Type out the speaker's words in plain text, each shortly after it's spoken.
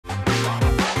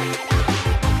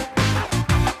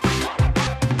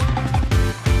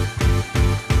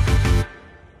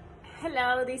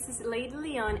Lady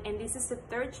Leon, and this is the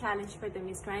third challenge for the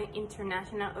Miss Grand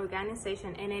International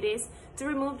organization, and it is to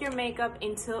remove your makeup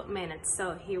in 2 minutes.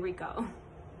 So here we go.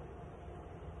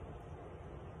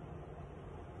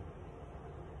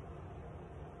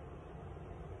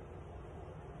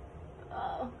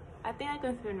 Oh, I think I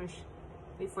can finish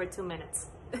before 2 minutes.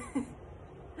 All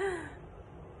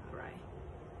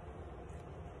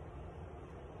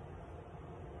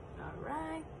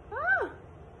right. Ah!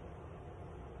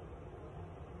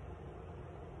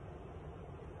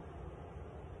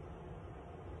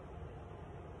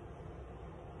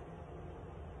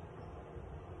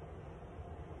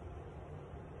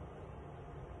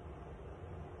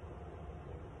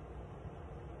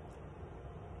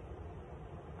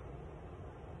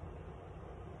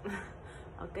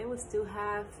 Okay, we still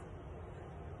have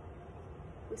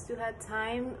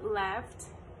time left.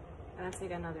 And I'll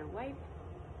take another wipe.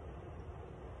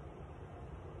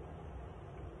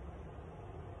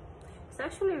 It's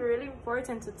actually really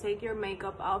important to take your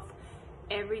makeup off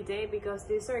every day because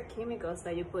these are chemicals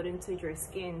that you put into your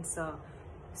skin. So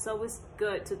it's always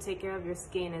good to take care of your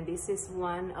skin, and this is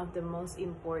one of the most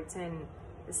important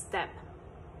steps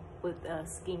with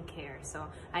skincare. So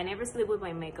I never sleep with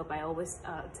my makeup. I always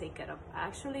take it off. I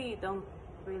actually don't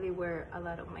really wear a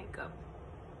lot of makeup.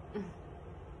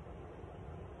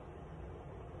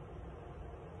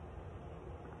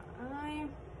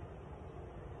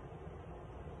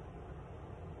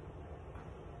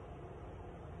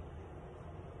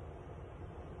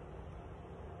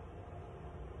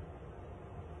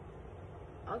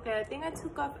 Okay, I think I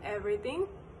took off everything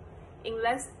in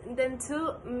less than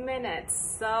 2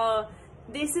 minutes. So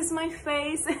this is my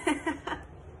face.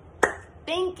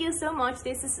 Thank you so much.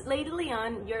 This is Lady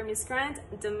Leon, your Miss Grand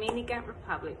Dominican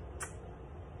Republic.